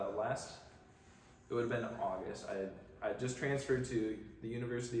it would have been August. I just transferred to the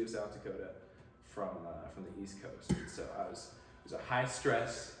University of South Dakota from the East Coast. So it was a high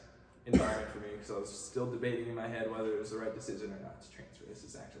stress environment for me because I was still debating in my head whether it was the right decision or not to transfer. This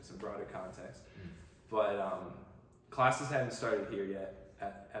is actually some broader context. But classes hadn't started here yet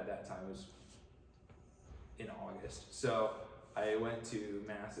at that time. It was in August. So I went to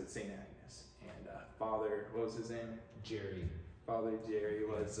Mass at St. Agnes, and Father, what was his name? Jerry. Father Jerry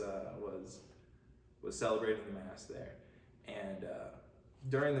was celebrating the Mass there. And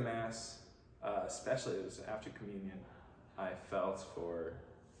during the Mass, especially it was after communion, I felt for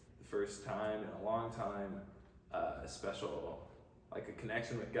the first time in a long time a special, like a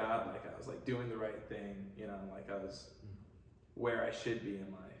connection with God, like I was like doing the right thing, you know, like I was where I should be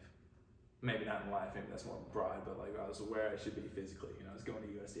in life. Maybe not in life, maybe that's more broad, but like I was where I should be physically. You know, I was going to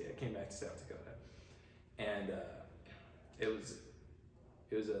USD. I came back to South Dakota, and it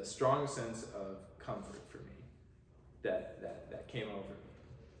was a strong sense of comfort for me that came over me,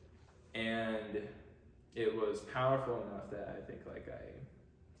 and it was powerful enough that I think like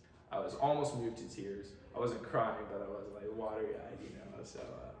I was almost moved to tears. I wasn't crying, but I was like watery-eyed, you know. So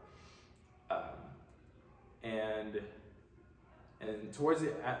and towards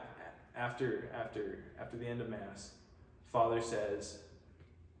the after the end of Mass, Father says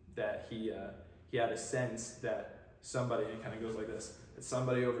that he had a sense that somebody, and it kind of goes like this, that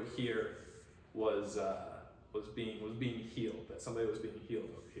somebody over here was being healed, that somebody was being healed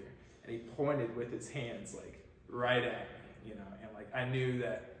over here, and he pointed with his hands like right at me, you know, and like I knew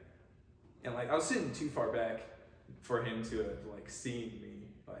that, and like I was sitting too far back for him to have like seen me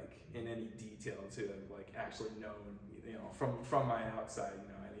like in any detail, to have like actually known, you know, from my outside, you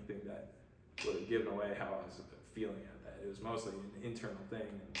know, anything that would have given away how I was feeling at that. It was mostly an internal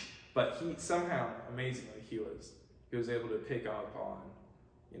thing, but he somehow, amazingly, he was able to pick up on,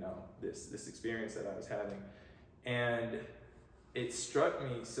 you know, this experience that I was having, and it struck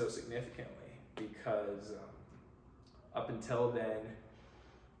me so significantly because up until then,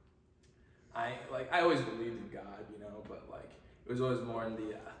 I always believed in God, you know, but like it was always more in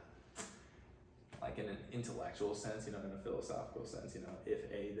the like in an intellectual sense, you know, in a philosophical sense, you know, if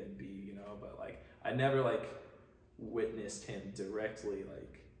A then B, you know, but like I never like witnessed him directly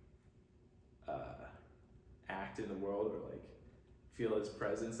like act in the world or like feel his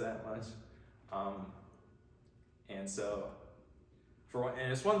presence that much. And so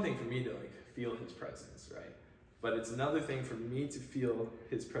and it's one thing for me to like feel his presence, right? But it's another thing for me to feel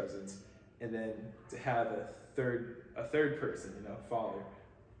his presence and then to have a third person, you know, Father,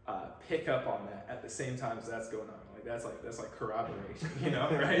 pick up on that at the same time as that's going on. Like that's like corroboration, you know,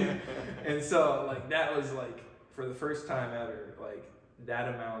 right? And so like that was like for the first time ever, like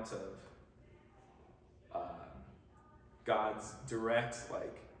that amount of God's direct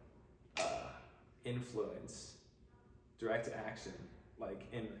like influence, direct action, like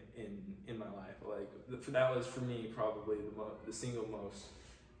in my life. Like that was for me probably the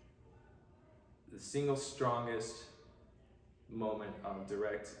single strongest moment of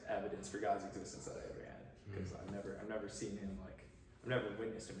direct evidence for God's existence that I ever had, because I've never seen him, like I've never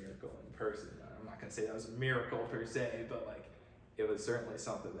witnessed a miracle in person. I'm not gonna say that was a miracle per se, but like it was certainly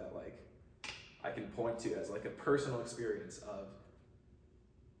something that like I can point to as like a personal experience of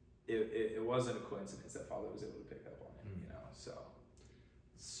it wasn't a coincidence that Father was able to pick up on it, you know.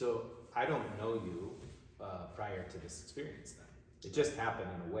 So I don't know you prior to this experience then. It just happened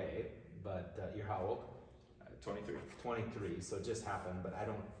in a way, but you're how old? 23. 23, so it just happened, but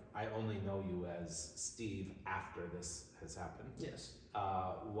I only know you as Steve after this has happened. Yes.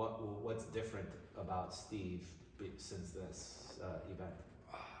 What's different about Steve since this event?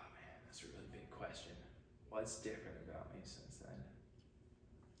 Oh man, that's a really big question. What's different about me since then?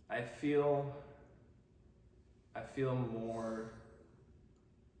 I feel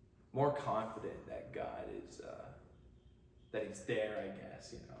more confident that God is that he's there, I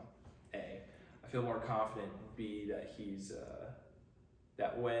guess, you know. A, I feel more confident. B, that he's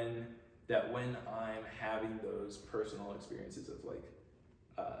that when I'm having those personal experiences of like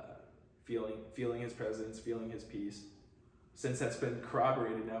feeling his presence, feeling his peace, since that's been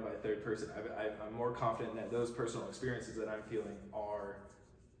corroborated now by a third person, I'm more confident that those personal experiences that I'm feeling are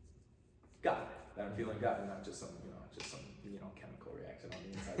God, that I'm feeling God, and not just some chemical reaction on the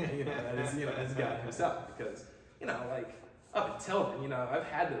inside. You know, that is God himself, because, you know, like up until then, you know, I've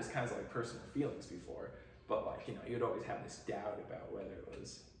had those kinds of like personal feelings before, but like, you know, you'd always have this doubt about whether it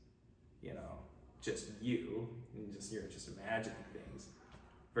was, you know, just you and you're just imagining things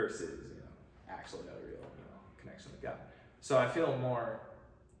versus, you know, actually a real, you know, connection with God. So I feel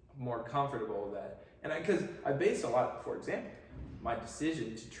more comfortable that, and because I based a lot, for example, my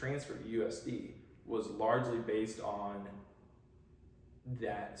decision to transfer to USD was largely based on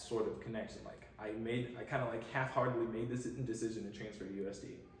that sort of connection. Like I kind of like half-heartedly made this decision to transfer to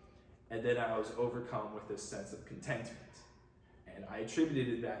USD, and then I was overcome with this sense of contentment, and I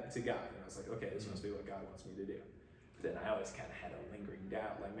attributed that to God. And I was like, okay, this must be what God wants me to do. But then I always kind of had a lingering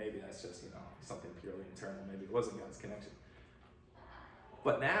doubt, like maybe that's just something purely internal. Maybe it wasn't God's connection.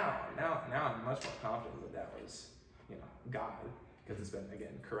 But now I'm much more confident that that was God, because it's been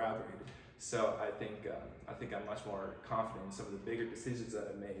again corroborated. So I think I'm much more confident in some of the bigger decisions that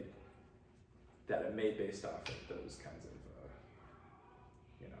I've made based off of those kinds of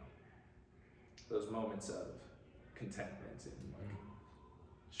those moments of contentment and like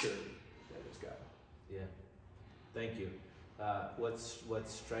surety that is God. Yeah, thank you. What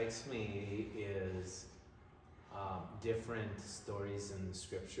strikes me is different stories in the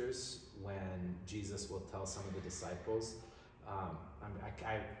scriptures when Jesus will tell some of the disciples.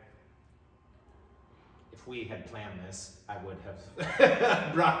 If we had planned this, I would have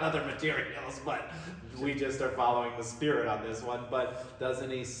brought other materials, but we just are following the Spirit on this one. But doesn't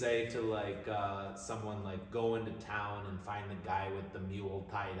he say to someone go into town and find the guy with the mule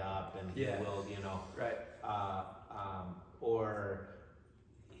tied up, and he will, right? Or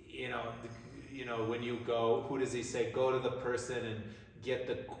when you go, who does he say? Go to the person and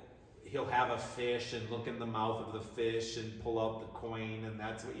he'll have a fish and look in the mouth of the fish and pull out the coin, and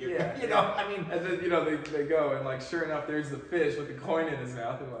that's what you're, I mean. And then, they go and sure enough, there's the fish with the coin in his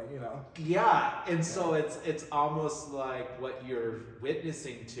mouth and Yeah, and so it's almost like what you're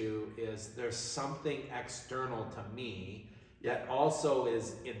witnessing to is there's something external to me that also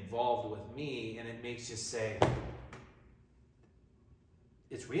is involved with me, and it makes you say,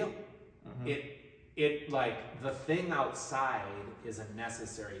 it's real. Mm-hmm. It the thing outside is a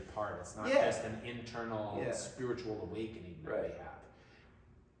necessary part. It's not just an internal spiritual awakening that we have.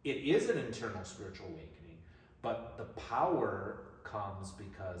 It is an internal spiritual awakening, but the power comes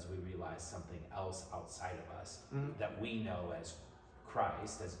because we realize something else outside of us that we know as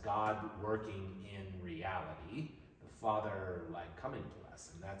Christ, as God working in reality, the Father coming to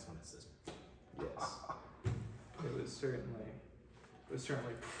us, and that's when it says, yes. It was certainly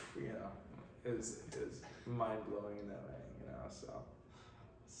it was mind-blowing in that way,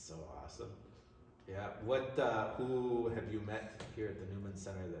 so awesome. Yeah. Who have you met here at the Newman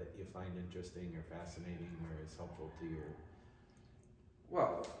Center that you find interesting or fascinating or is helpful to your?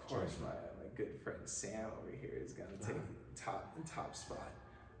 Well, of course, my good friend Sam over here is gonna take top spot.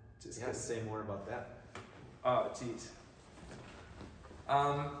 Say more about that. Oh, geez.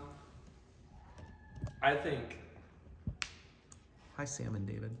 I think. Hi, Sam and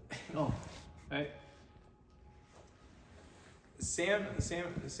David. Oh, hey. Sam's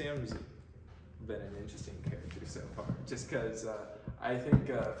been an interesting character so far, just because I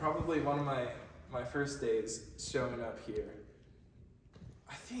think probably one of my first days showing up here,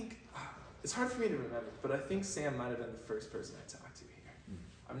 I think, it's hard for me to remember, but I think Sam might have been the first person I talked to here.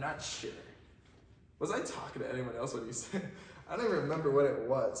 I'm not sure. Was I talking to anyone else when you said? I don't even remember what it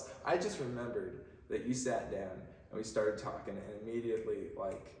was. I just remembered that you sat down and we started talking, and immediately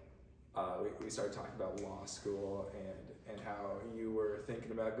we started talking about law school and how you were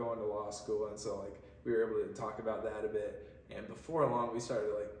thinking about going to law school, and so we were able to talk about that a bit. And before long, we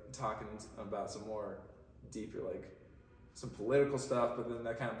started talking about some more deeper some political stuff, but then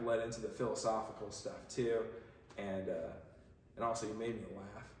that kind of bled into the philosophical stuff too. And also you made me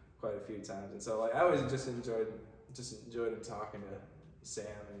laugh quite a few times, and so I always just enjoyed him talking to Sam,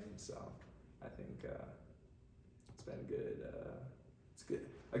 and so I think it's been good.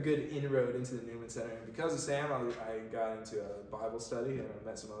 A good inroad into the Newman Center. And because of Sam, I got into a Bible study, and I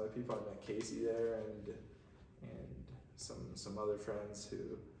met some other people. I met Casey there, and some other friends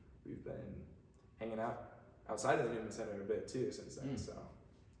who we've been hanging out outside of the Newman Center a bit too since then. So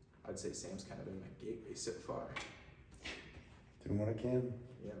I'd say Sam's kind of been my gateway so far. Doing what I can.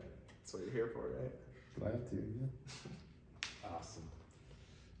 Yeah, man. That's what you're here for, right? Glad to, yeah. Awesome.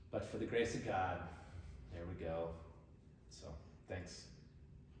 But for the grace of God, there we go. So thanks.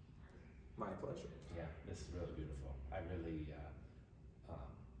 My pleasure. Yeah, this is really beautiful. I really,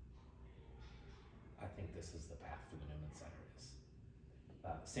 I think this is the path for the Newman Center.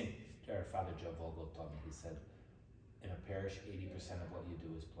 Father Joe Vogel told me, he said, in a parish, 80% of what you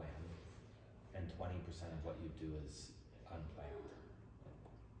do is planned, and 20% of what you do is unplanned.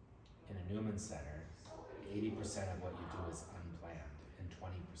 In a Newman Center, 80% of what you do is unplanned, and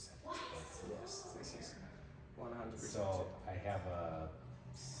 20% is planned. Yes, this is 100%. So I have a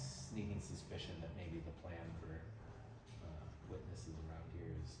sneaking suspicion that maybe the plan for witnesses around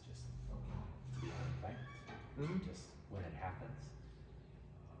here is just to be unplanned. Just when it happens.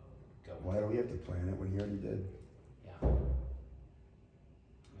 Why do we have to plan it when he already did? Yeah.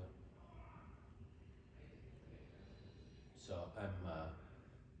 So I'm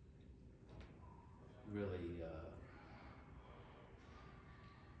really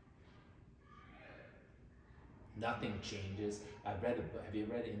nothing changes. I've read a book. Have you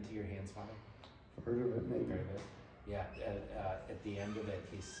read Into Your Hands, Father? Heard of it, maybe. Heard of it? Yeah. At the end of it,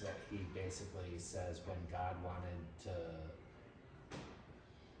 he basically says when God wanted to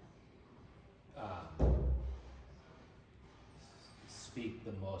speak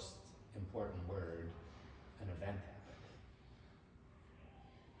the most important word, an event happened.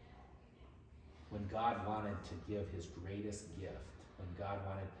 When God wanted to give his greatest gift, when God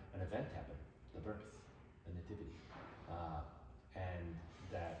wanted, an event happened, the birth, the nativity. And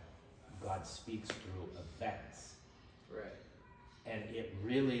that God speaks through events. Right. And it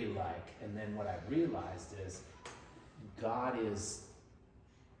really and then what I realized is God is,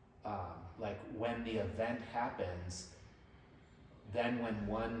 when the event happens, then when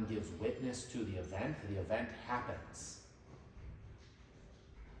one gives witness to the event happens.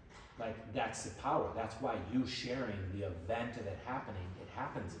 That's the power. That's why you sharing the event of it happening, it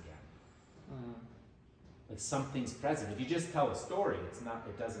happens again. Mm-hmm. Something's present. If you just tell a story,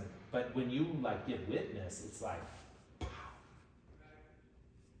 it doesn't, but when you give witness, it's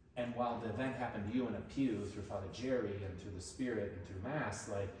and while the event happened to you in a pew through Father Jerry and through the Spirit and through Mass,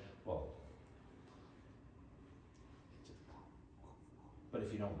 but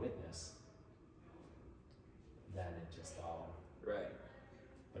if you don't witness, then it just all. Right.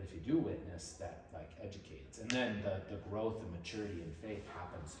 But if you do witness, that educates. And then the growth and maturity in faith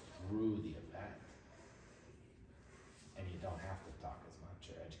happens through the event. And you don't have to talk as much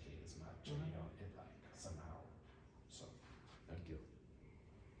or educate as much, and you don't somehow. So, thank you.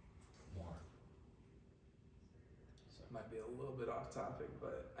 More. So. Might be a little bit off topic,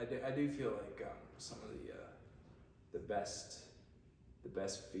 but I do feel like some of the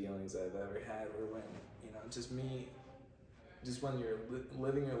best feelings I've ever had were when just when you're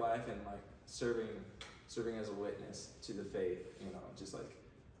living your life and serving as a witness to the faith. Just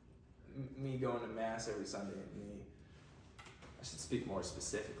me going to Mass every Sunday, and me. I should speak more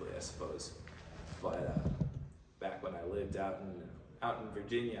specifically, I suppose. But back when I lived out in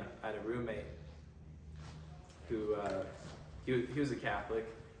Virginia, I had a roommate who he was a Catholic,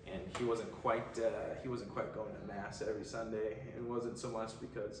 and he wasn't quite going to Mass every Sunday. It wasn't so much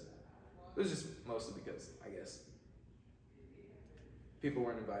because it was just mostly because I guess people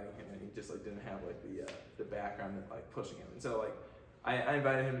weren't inviting him, and he just didn't have the background that pushing him. And so I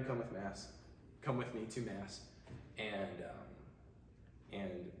invited him to come with me to Mass, and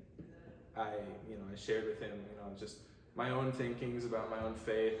I shared with him just my own thinkings about my own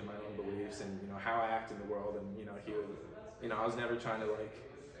faith and my own beliefs, and how I act in the world, and he was I was never trying to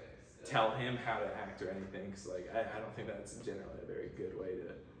tell him how to act or anything, because I don't think that's generally a very good way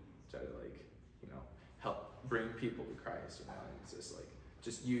to try to help bring people to Christ. And it's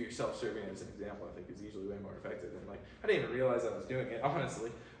just you yourself serving as an example, I think, is usually way more effective. And I didn't even realize I was doing it,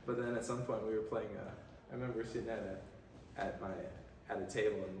 honestly. But then at some point we were playing. I remember sitting at a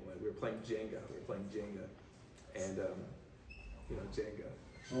table, and we were playing Jenga. And Jenga.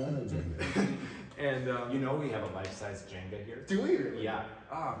 Oh, I know Jenga. And we have a life-size Jenga here. Do we really? Yeah.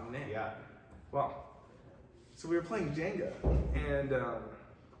 Oh man. Yeah. Well, so we were playing Jenga, and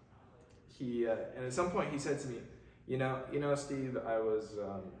he and at some point he said to me, Steve, I was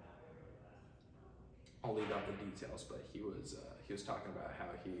I'll leave out the details, but he was talking about how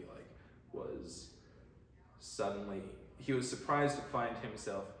he was suddenly, he was surprised to find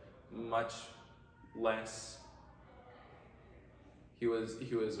himself much less. He was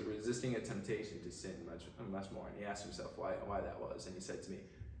resisting a temptation to sin much more, and he asked himself why that was. And he said to me,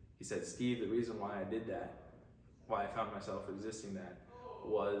 Steve, the reason why I did that, why I found myself resisting that,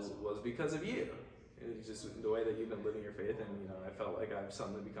 was because of you. It's just the way that you've been living your faith, and I felt like I've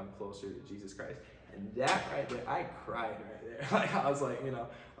suddenly become closer to Jesus Christ. And that right there, I cried right there. I was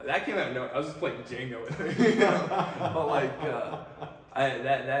that came out of nowhere. I was just playing Jenga with him, but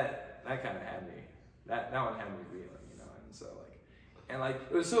that kind of had me. That one had me reeling, and so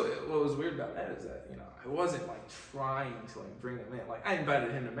it was so. What was weird about that is that I wasn't trying to bring him in. I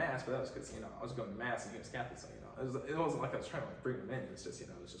invited him to Mass, but that was because I was going to Mass and he was Catholic, so it wasn't like I was trying to bring him in. It was just it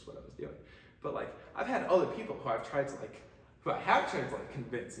was just what I was doing. But I've had other people who I've tried to who I have tried to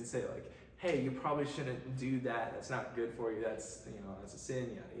convince and say hey, you probably shouldn't do that. That's not good for you. That's that's a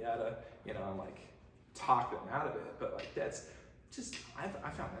sin. Yada yada. And talk them out of it. But that's just I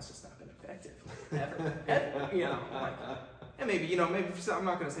found that's just not been effective ever. And maybe for some, I'm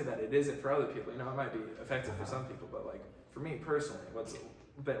not going to say that it isn't for other people. It might be effective for some people, but for me personally,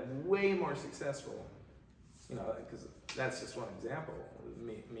 been way more successful, you know, because that's just one example,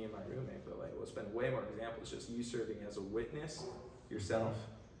 me and my roommate, but like what's been way more examples just you serving as a witness yourself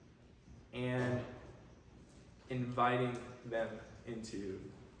and inviting them into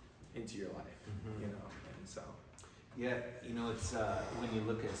your life, you know, and so. Yeah, you know, it's when you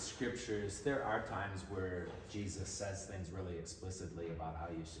look at scriptures, there are times where Jesus says things really explicitly about how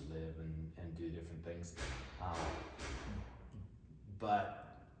you should live and do different things.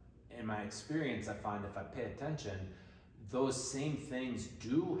 But in my experience, I find if I pay attention, those same things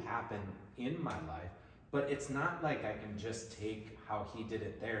do happen in my life, but it's not like I can just take how he did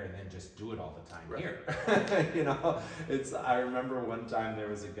it there and then just do it all the time here. You know, I remember one time there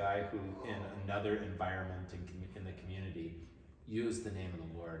was a guy who in another environment in the community used the name of the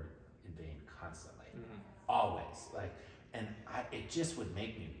Lord in vain constantly, always, like, and it just would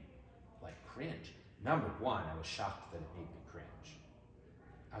make me like cringe. Number one, I was shocked that it made me cringe.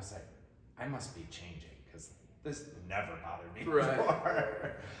 I was like, I must be changing because this never bothered me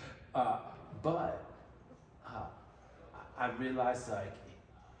before. But I realized, like,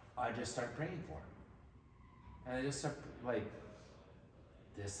 I just started praying for him. And I just started, like,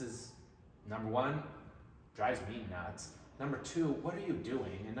 this is, number one, drives me nuts. Number two, what are you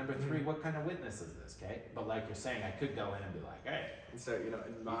doing? And number three, what kind of witness is this, okay? But like you're saying, I could go in and be like, hey. And so, you know,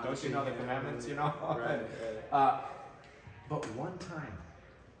 don't you know the commandments, you know? Right. But one time,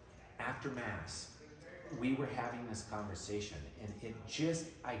 after Mass, we were having this conversation, and it just,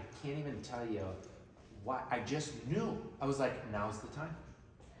 I can't even tell you why, I just knew. I was like, now's the time.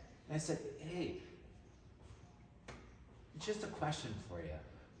 And I said, hey, just a question for you.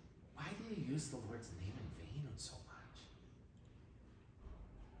 Why do you use the Lord's name in vain so much?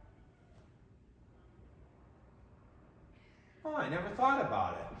 Oh, I never thought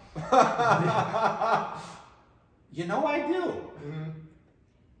about it. You know I do.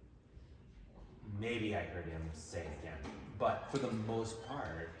 Maybe I heard him say it again, but for the most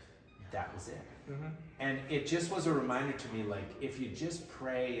part, that was it. And it just was a reminder to me, like, if you just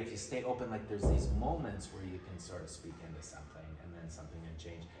pray, if you stay open, like, there's these moments where you can sort of speak into something and then something can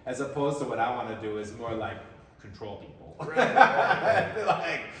change. As opposed to what I want to do is more like control people.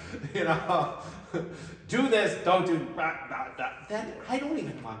 Like, you know, do this, don't do that. I don't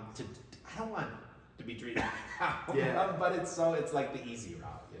even want to, I don't want to be treated how, but it's like the easy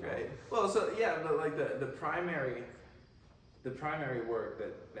route, you know? Right. Well, so yeah, but like the primary work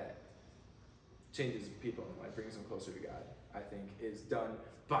that changes people and like brings them closer to God, I think, is done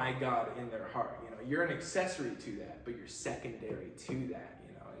by God in their heart. You know, you're an accessory to that, but you're secondary to that.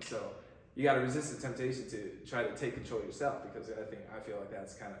 You know, and so you got to resist the temptation to try to take control yourself, because I feel like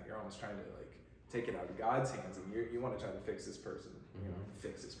that's kind of, you're almost trying to like take it out of God's hands, and you want to try to fix this person. You know,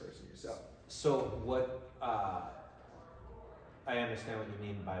 fix this person yourself. So what? I understand what you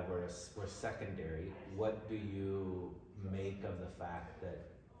mean by we're secondary. What do you make of the fact that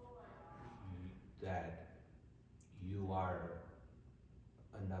you are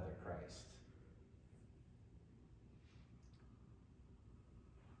another Christ?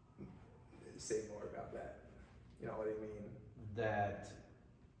 Say more about that. You know, what do you mean? That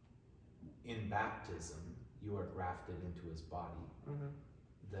in baptism, you are grafted into his body.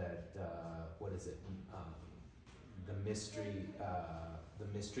 That, what is it? The mystery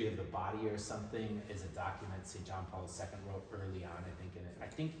of the body or something is a document St. John Paul II wrote early on, I think, in it. I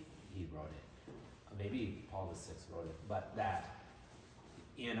think he wrote it. Maybe Paul VI wrote it. But that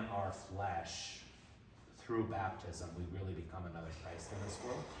in our flesh, through baptism, we really become another Christ in this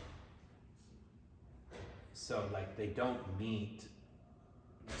world. So, like, they don't meet.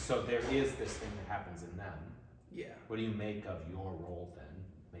 So there is this thing that happens in them. Yeah. What do you make of your role then?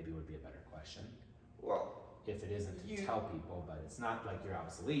 Maybe would be a better question. Well, if it isn't to tell people, but it's not like you're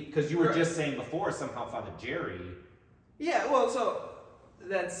obsolete. Because you were just saying before, somehow Father Jerry. Yeah, well, so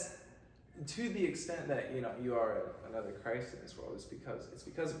that's to the extent that, you know, you are another Christ in this world. It's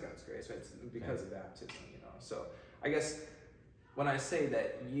because of God's grace, right? It's because of baptism, you know. So I guess when I say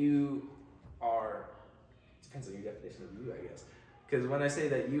that you are, it depends on your definition of you, I guess. Because when I say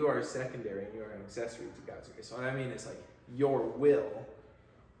that you are secondary and you are an accessory to God's grace, so what I mean is like your will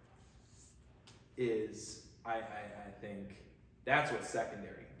is, I think that's what's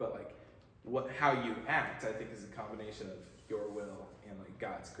secondary. But like how you act, I think, is a combination of your will and like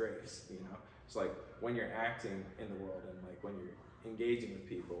God's grace, you know. It's like when you're acting in the world and like when you're engaging with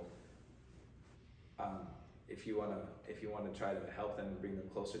people, if you wanna try to help them and bring them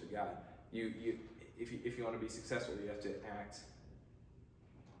closer to God, if you want to be successful, you have to act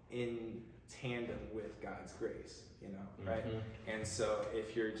in tandem with God's grace, you know, right? And so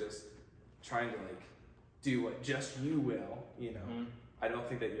if you're just trying to like do what just you will, you know, I don't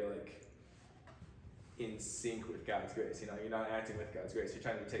think that you're like in sync with God's grace. You know, you're not acting with God's grace. You're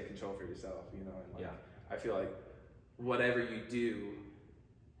trying to take control for yourself. You know, and like I feel like whatever you do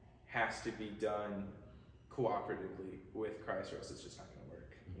has to be done cooperatively with Christ, or else it's just not going to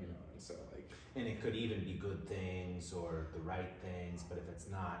work. You know, and so like. And it could even be good things or the right things, but if it's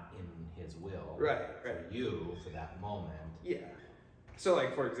not in His will, for you for that moment. Yeah. So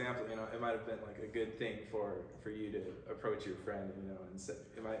like for example, you know, it might have been like a good thing for you to approach your friend, you know, and say,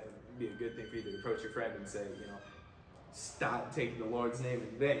 it might be a good thing for you to approach your friend and say, you know, stop taking the Lord's name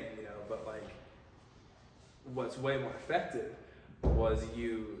in vain, you know. But like, what's way more effective was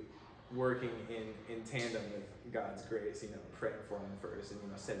you working in tandem with God's grace, you know, praying for Him first, and you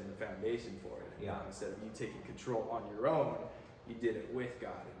know, setting the foundation for it. You know, instead of you taking control on your own, you did it with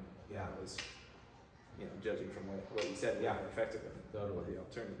God, and it was, you know, judging from what you said, more effective than what the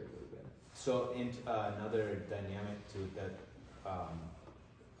alternative would have been. So, another dynamic to it that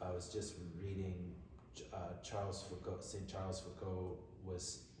I was just reading, St. Charles Foucault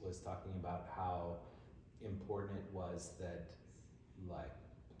was talking about how important it was that, like,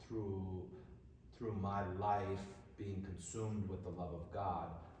 through my life being consumed with the love of God,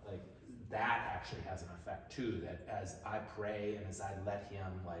 like that actually has an effect too, that as I pray and as I let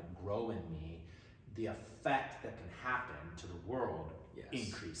Him like grow in me, the effect that can happen to the world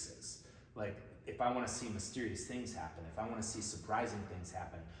increases. Like if I want to see mysterious things happen, if I want to see surprising things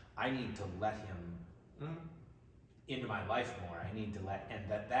happen, I need to let Him into my life more. I need to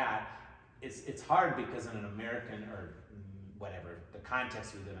it's hard because in an American or whatever, the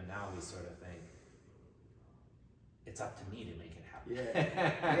context we live in now, we sort of think, it's up to me to make it happen.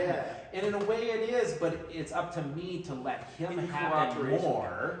 And in a way it is, but it's up to me to let Him happen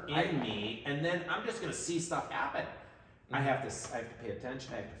more in me, and then I'm just going to see stuff happen. I have to pay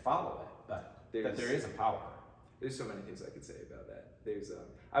attention, I have to follow it, but there is a power. There's so many things I could say about that. There's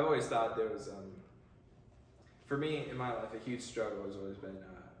I've always thought there was for me in my life a huge struggle has always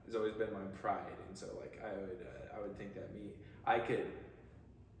been my pride, and so like I would think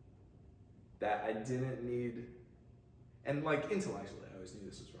that I didn't need, and like intellectually I always knew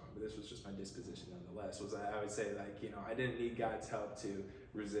this was wrong, but this was just my disposition nonetheless, was I would say like, you know, I didn't need God's help to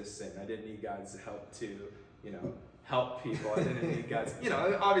resist sin. I didn't need God's help to, you know, help people. I didn't need God's, you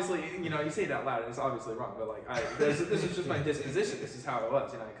know, obviously, you know, you say it out loud and it's obviously wrong, but like this is just my disposition. This is how it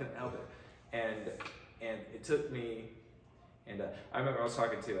was, you know, I couldn't help it. And it took me, and I remember I was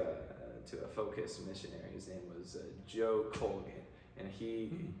talking to a Focus missionary. His name was Joe Colgan, and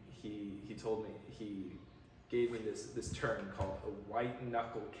he told me, he gave me this term called a white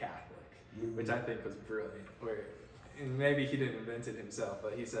knuckle Catholic, which I think was brilliant. Where, and maybe he didn't invent it himself,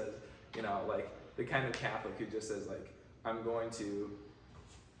 but he says, you know, like the kind of Catholic who just says like, I'm going to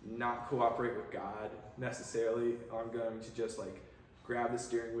not cooperate with God necessarily. I'm going to just like grab the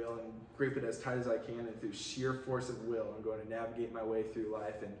steering wheel and grip it as tight as I can, and through sheer force of will, I'm going to navigate my way through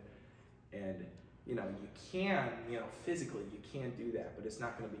life. And you know, you can, you know, physically you can do that, but it's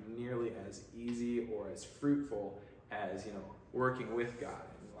not going to be nearly as easy or as fruitful as, you know, working with God.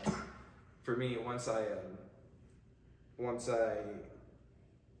 And like for me, once I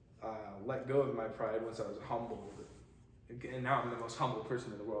let go of my pride, once I was humbled, and now I'm the most humble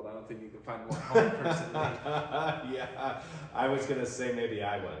person in the world. I don't think you can find a more humble person than me. Yeah, I was gonna say maybe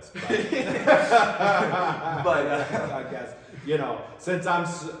I was, but, I guess, you know, since I'm.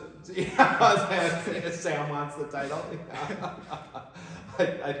 Sam wants the title.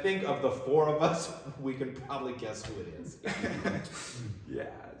 I think of the four of us, we can probably guess who it is. Yeah.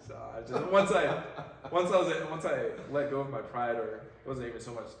 So once I let go of my pride, or it wasn't even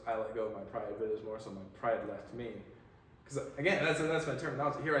so much I let go of my pride, but it was more so my pride left me. Because again, that's my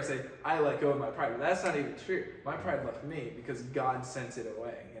terminology. Here I say I let go of my pride, but that's not even true. My pride left me because God sent it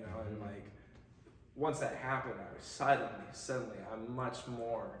away. You know, and like once that happened, I was suddenly, I'm much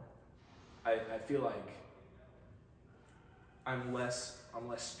more. I feel like I'm less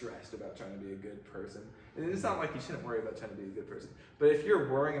stressed about trying to be a good person. And it's not like you shouldn't worry about trying to be a good person, but if you're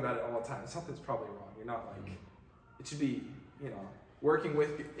worrying about it all the time, something's probably wrong. You're not like, it should be, you know,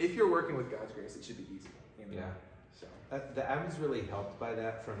 if you're working with God's grace, it should be easy. You know? Yeah. So I was really helped by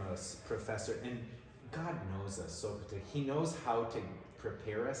that from a professor, and God knows us so particularly. He knows how to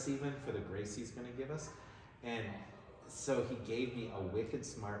prepare us even for the grace He's going to give us, and so He gave me a wicked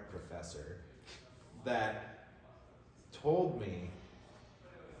smart professor that told me,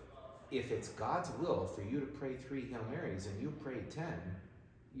 if it's God's will for you to pray 3 Hail Marys and you pray 10,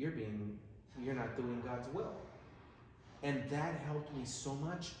 you're not doing God's will. And that helped me so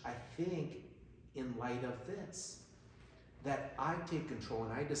much, I think, in light of this. that I take control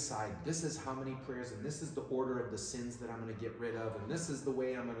and I decide this is how many prayers and this is the order of the sins that I'm going to get rid of and this is the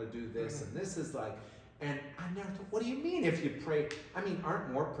way I'm going to do this and this is like, and I never thought, what do you mean if you pray? I mean,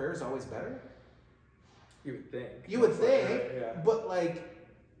 aren't more prayers always better? You would think. You would think, yeah. but like,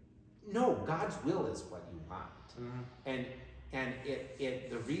 no, God's will is what you want. Mm-hmm. And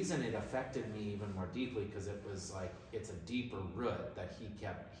the reason it affected me even more deeply, because it was like, it's a deeper root that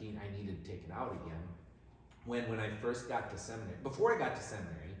I needed to take it out again. When I first got to seminary, before I got to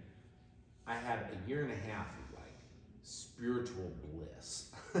seminary, I had a year and a half of like spiritual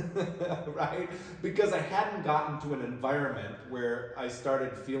bliss, right? Because I hadn't gotten to an environment where I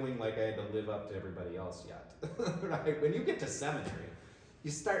started feeling like I had to live up to everybody else yet, right? When you get to seminary,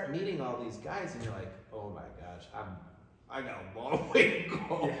 you start meeting all these guys and you're like, oh my gosh, I got a long way to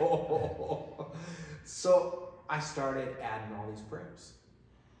go. Yeah. So I started adding all these prayers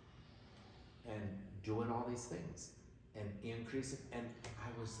and doing all these things and increasing, and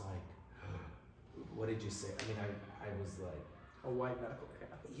I was like, what did you say? I mean, I was like, a white knuckle.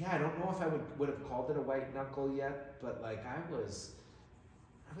 Yeah, I don't know if I would have called it a white knuckle yet, but like I was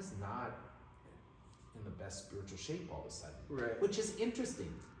not in the best spiritual shape all of a sudden. Right. Which is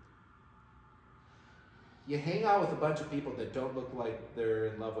interesting. You hang out with a bunch of people that don't look like they're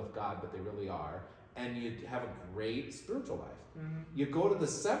in love with God, but they really are, and you have a great spiritual life. Mm-hmm. You go to the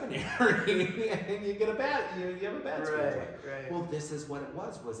seminary and you get you have a bad spiritual life. Right. Well, this is what it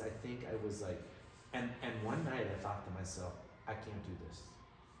was I think I was like, and one night I thought to myself, I can't do this.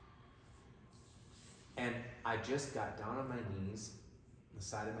 And I just got down on my knees on the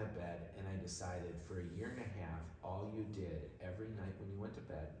side of my bed, and I decided for a year and a half, all you did every night when you went to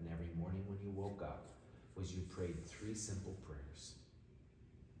bed and every morning when you woke up was you prayed 3 simple prayers.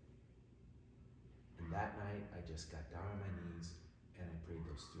 And that night, I just got down on my knees and I prayed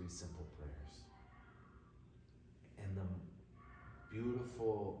those 3 simple prayers. And the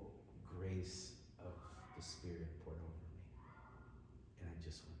beautiful grace of the Spirit poured over me. And I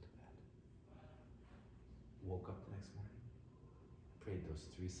just went to bed. Woke up the next morning, prayed those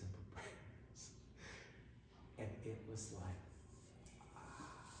 3 simple prayers. And it was like,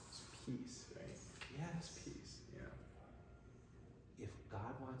 it's peace, right? Yes. Peace, yeah. If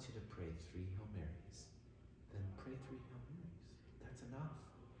God wants you to pray 3 Hail Marys, then pray 3 Hail Marys. That's enough.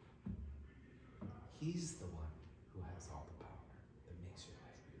 He's the one who has all the power that makes your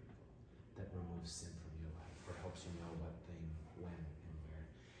life beautiful, that removes sin from your life, that helps you know what thing, when, and where.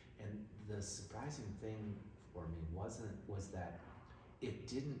 And the surprising thing for me was that it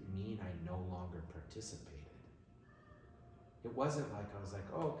didn't mean I no longer participated. It wasn't like I was like,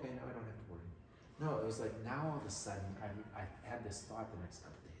 oh, okay, now I don't have to worry. No, it was like now all of a sudden I had this thought the next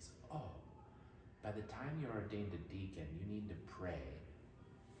couple of days. Oh, by the time you're ordained a deacon, you need to pray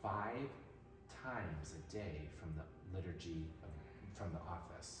 5 times a day from the liturgy, from the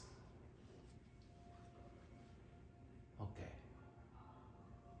office. Okay.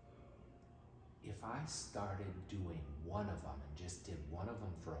 If I started doing one of them and just did one of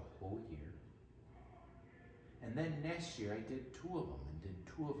them for a whole year, and then next year I did 2 of them and did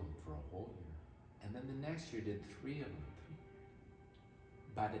 2 of them for a whole year. And then the next year did 3 of them.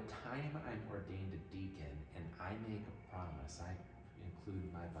 By the time I'm ordained a deacon and I make a promise, I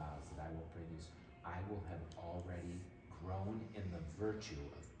include my vows that I will pray these, I will have already grown in the virtue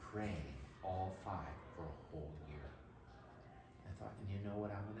of praying all 5 for a whole year. I thought, and you know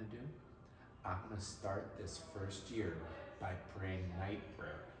what I'm going to do? I'm going to start this first year by praying night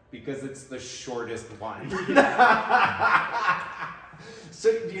prayer, because it's the shortest one. So,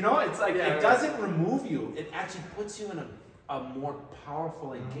 you know, it's like, it doesn't remove you. It actually puts you in a more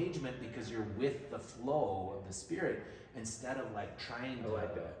powerful engagement because you're with the flow of the Spirit instead of like trying to. I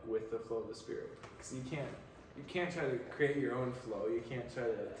like that, with the flow of the Spirit. Because you can't try to create your own flow. You can't try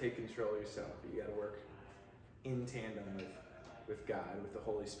to take control yourself. You got to work in tandem with God, with the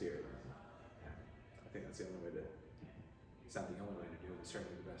Holy Spirit. Yeah. I think that's the only way to. It's not the only way to do it. It's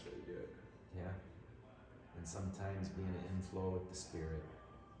certainly the best way to do it. Yeah. And sometimes being in flow with the Spirit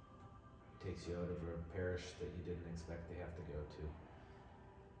takes you out of a parish that you didn't expect to have to go to,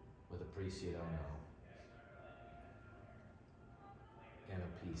 with a priest you don't know, and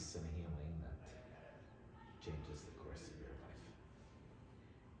a peace and a healing that changes the course of your life.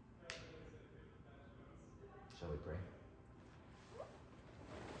 Shall we pray?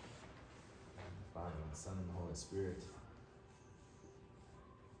 The Father, and the Son, and the Holy Spirit.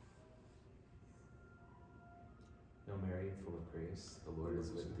 Hail Mary, full of grace, the Lord is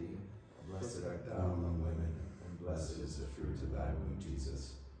with thee. Blessed art thou among women, and blessed is the fruit of thy womb,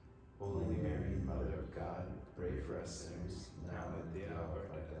 Jesus. Holy Mary, Mother of God, pray for us sinners, now and at the hour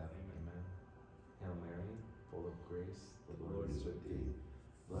of our death. Amen. Hail Mary, full of grace, the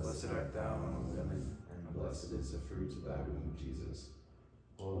Blessed art thou among women, and blessed is the fruit of thy womb, Jesus.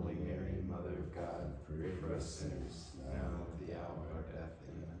 Holy Mary, Mother of God, pray for us sinners, now and at the hour of our death.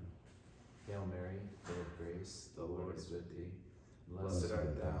 Amen. Hail Mary, full of grace, the Lord is with thee. Blessed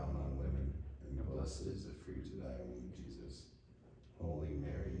art thou among women, and blessed is the fruit of thy womb, Jesus. Holy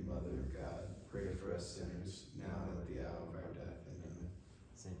Mary, Mother of God, pray for us sinners, now and at the hour of our death. Amen.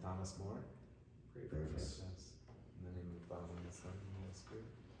 Saint Thomas More, Pray for us. in the name of the Father, and the Son, and the Holy Spirit.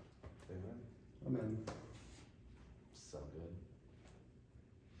 Amen. Amen. So good.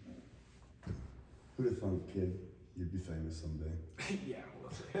 Who'd have thunk, kid, you'd be famous someday? Yeah,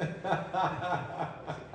 we'll see.